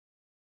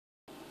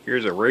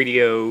Here's a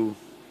radio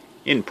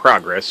in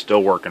progress,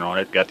 still working on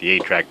it. Got the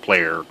 8-track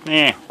player,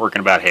 working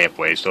about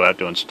halfway. Still have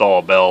to install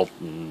a belt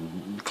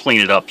and clean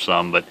it up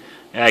some, but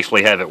I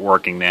actually have it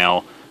working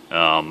now.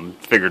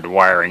 Figured the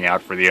wiring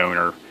out for the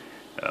owner.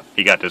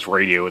 He got this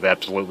radio with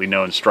absolutely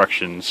no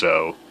instructions,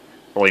 so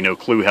really no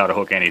clue how to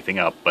hook anything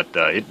up, but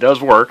it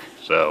does work,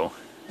 so.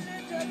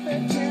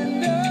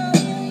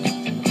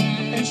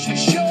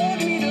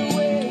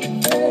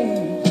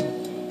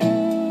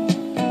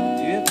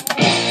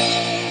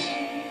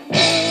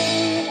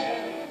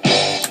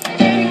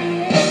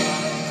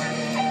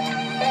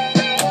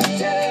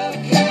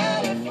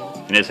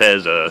 And this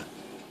has a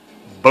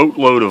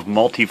boatload of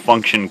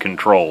multi-function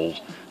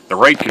controls. The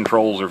right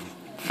controls are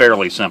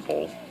fairly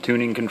simple.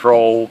 Tuning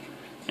control,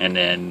 and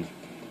then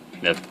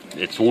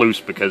it's loose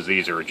because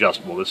these are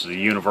adjustable. This is a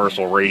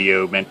universal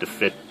radio meant to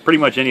fit pretty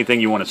much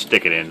anything you want to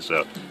stick it in,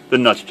 so the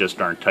nuts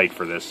just aren't tight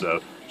for this.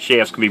 So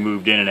shafts can be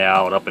moved in and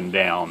out, up and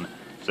down.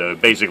 So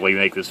basically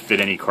make this fit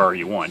any car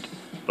you want.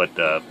 But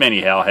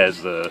anyhow,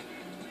 has the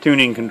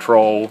tuning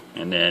control,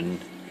 and then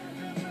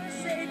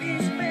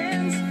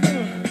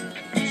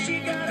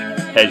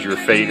has your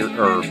fader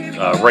or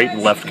right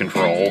and left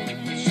control.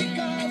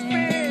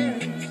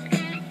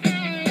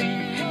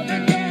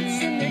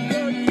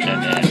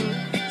 And then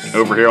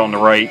over here on the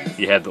right,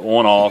 you have the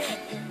on-off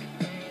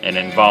and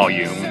then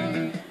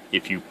volume.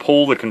 If you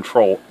pull the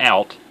control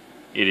out,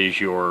 it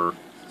is your,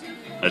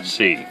 let's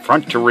see,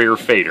 front to rear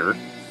fader.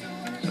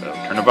 So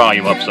turn the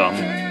volume up some,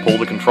 pull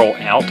the control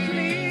out.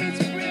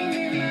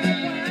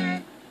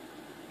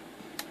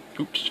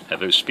 Oops, have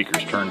those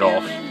speakers turned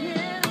off.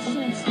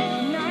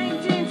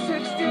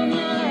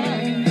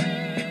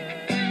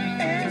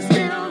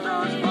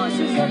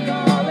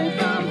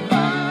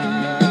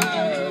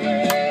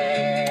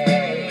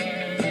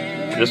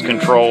 This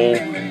control,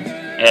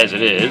 as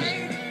it is,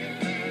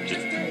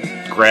 just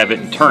grab it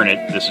and turn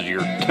it. This is your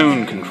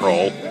tune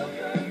control.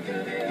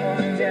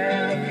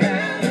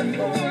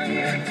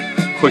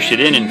 Push it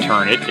in and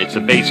turn it, it's a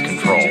bass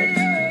control.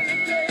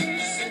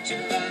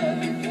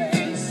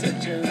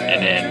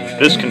 And then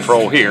this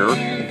control here,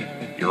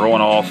 your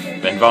on-off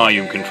and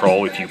volume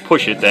control. If you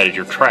push it, that is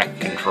your track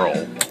control.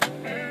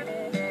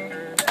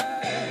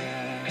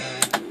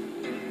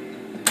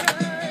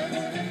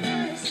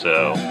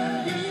 So,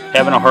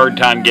 having a hard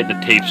time getting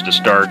the tapes to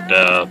start.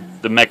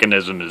 The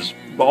mechanism is,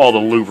 all the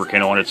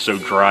lubricant on it's so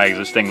dry.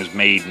 This thing was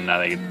made in,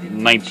 I think,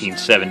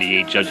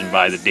 1978, judging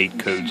by the date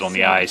codes on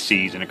the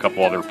ICs and a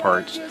couple other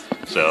parts.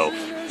 So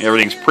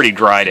everything's pretty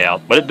dried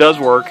out, but it does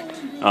work.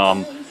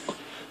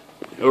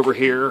 Over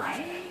here,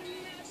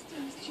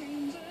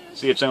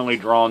 see, it's only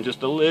drawn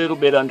just a little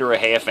bit under a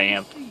half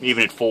amp.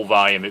 Even at full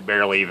volume, it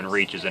barely even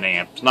reaches an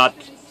amp. It's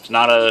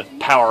not a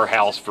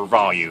powerhouse for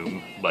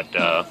volume, but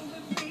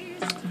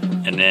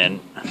and then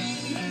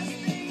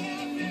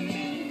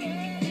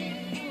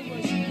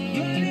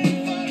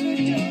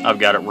I've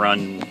got it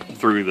run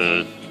through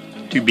the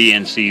two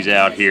BNCs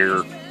out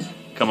here,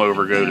 come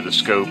over, go to the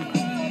scope.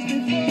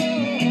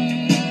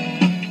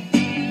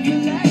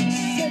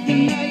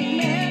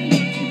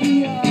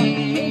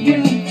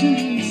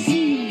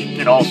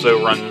 It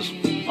also runs,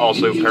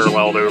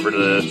 paralleled over to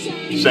the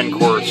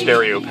Sencor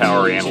stereo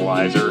power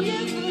analyzer.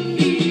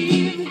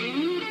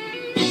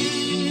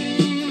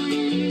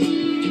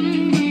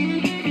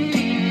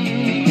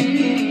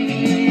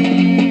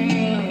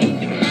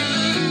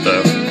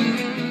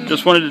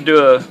 Just wanted to do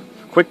a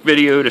quick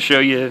video to show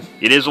you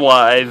it is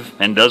alive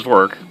and does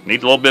work.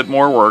 Needs a little bit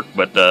more work,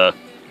 but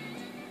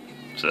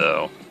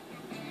so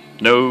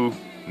no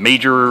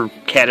major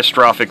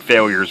catastrophic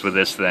failures with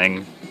this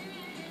thing.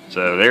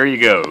 So there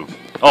you go.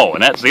 Oh,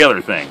 and that's the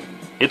other thing.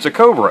 It's a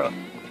Cobra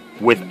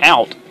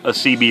without a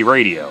CB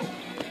radio.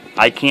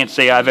 I can't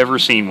say I've ever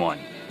seen one.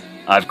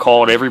 I've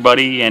called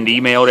everybody and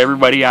emailed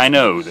everybody I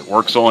know that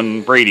works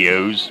on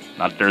radios.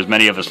 Not that there's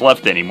many of us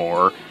left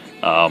anymore.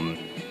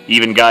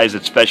 Even guys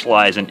that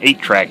specialize in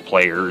 8-track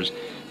players,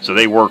 so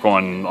they work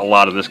on a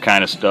lot of this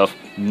kind of stuff.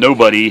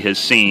 Nobody has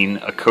seen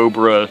a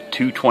Cobra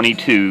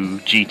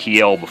 222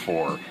 GTL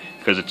before,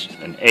 because it's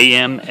an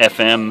AM,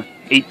 FM,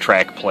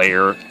 8-track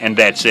player, and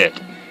that's it.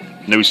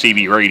 No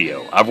CB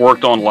radio. I've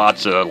worked on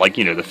lots of, like,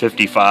 you know, the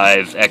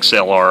 55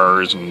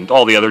 XLRs and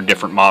all the other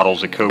different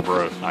models of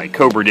Cobra.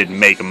 Cobra didn't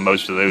make them.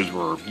 Most of those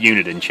were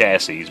unit and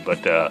chassis,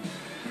 but,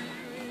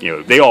 you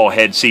know, they all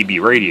had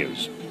CB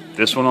radios.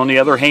 This one, on the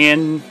other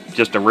hand,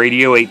 just a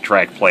radio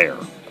 8-track player.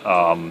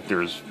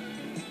 There's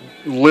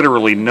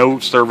literally no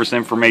service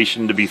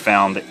information to be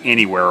found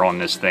anywhere on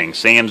this thing.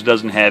 Sam's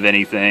doesn't have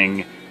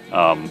anything.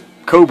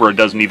 Cobra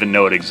doesn't even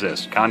know it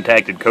exists.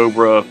 Contacted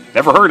Cobra,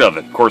 never heard of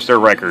it. Of course, their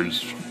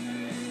records,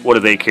 what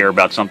do they care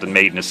about something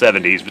made in the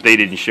 70s? But they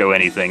didn't show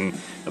anything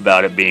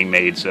about it being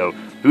made, so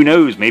who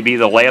knows? Maybe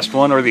the last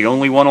one or the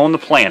only one on the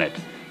planet.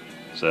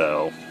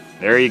 So,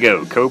 there you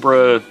go.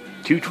 Cobra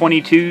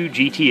 222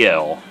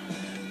 GTL.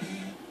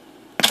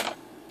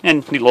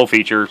 And neat little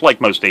feature,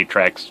 like most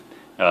 8-tracks,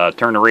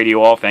 turn the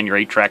radio off and your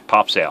 8-track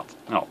pops out.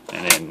 Oh,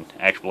 and then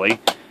actually,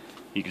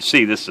 you can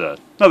see this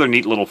another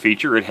neat little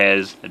feature. It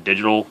has a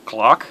digital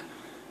clock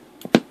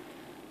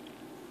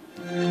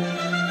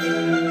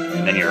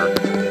And then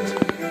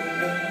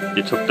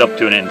it's hooked up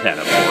to an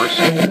antenna, of course.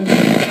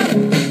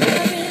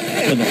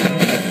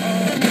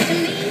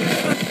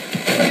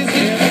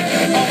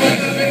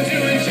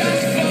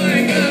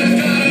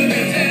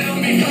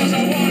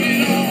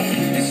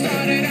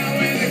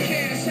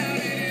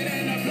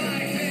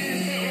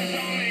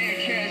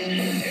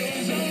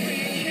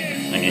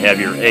 And you have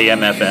your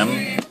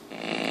AM/FM.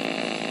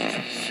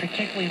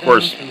 Of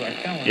course,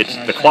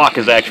 the clock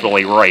is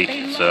actually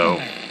right,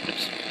 so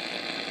it's,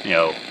 you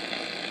know,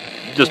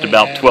 just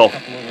about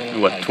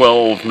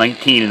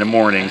 12:19 in the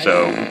morning,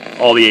 so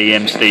all the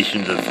AM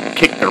stations have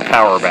kicked their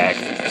power back.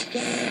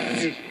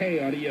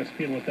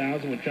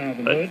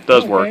 But it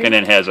does work, and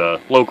it has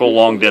a local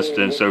long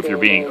distance, so if you're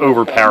being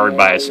overpowered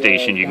by a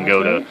station, you can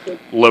go to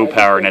low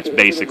power, and that's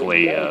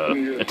basically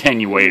an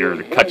attenuator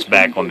that cuts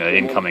back on the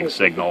incoming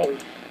signal.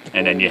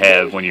 And then you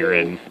have, when you're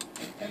in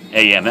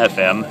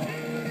AM/FM,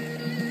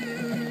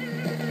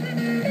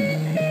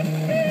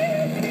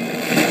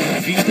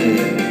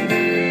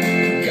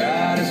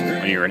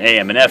 when you're in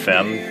AM and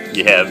FM,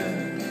 you have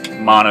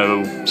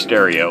mono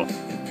stereo.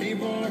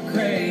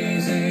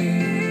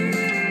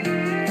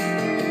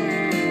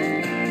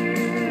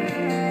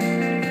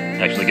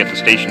 Actually get the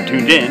station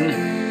tuned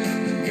in.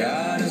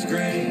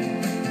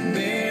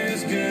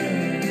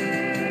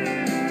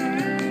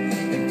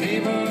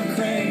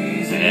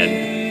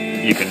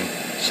 And you can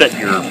set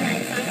your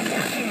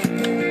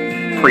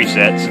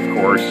presets, of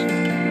course.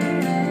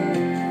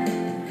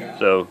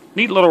 So,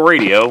 neat little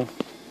radio.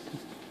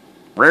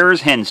 Rare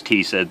as hen's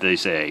teeth, as they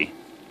say.